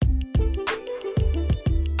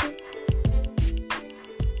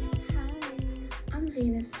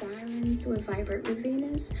Peace with Vibrant with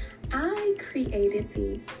Venus, I created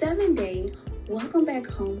the 7-day Welcome Back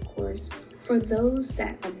Home course for those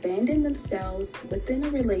that abandoned themselves within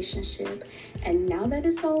a relationship and now that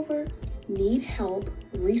it's over, need help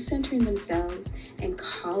recentering themselves and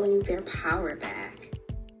calling their power back.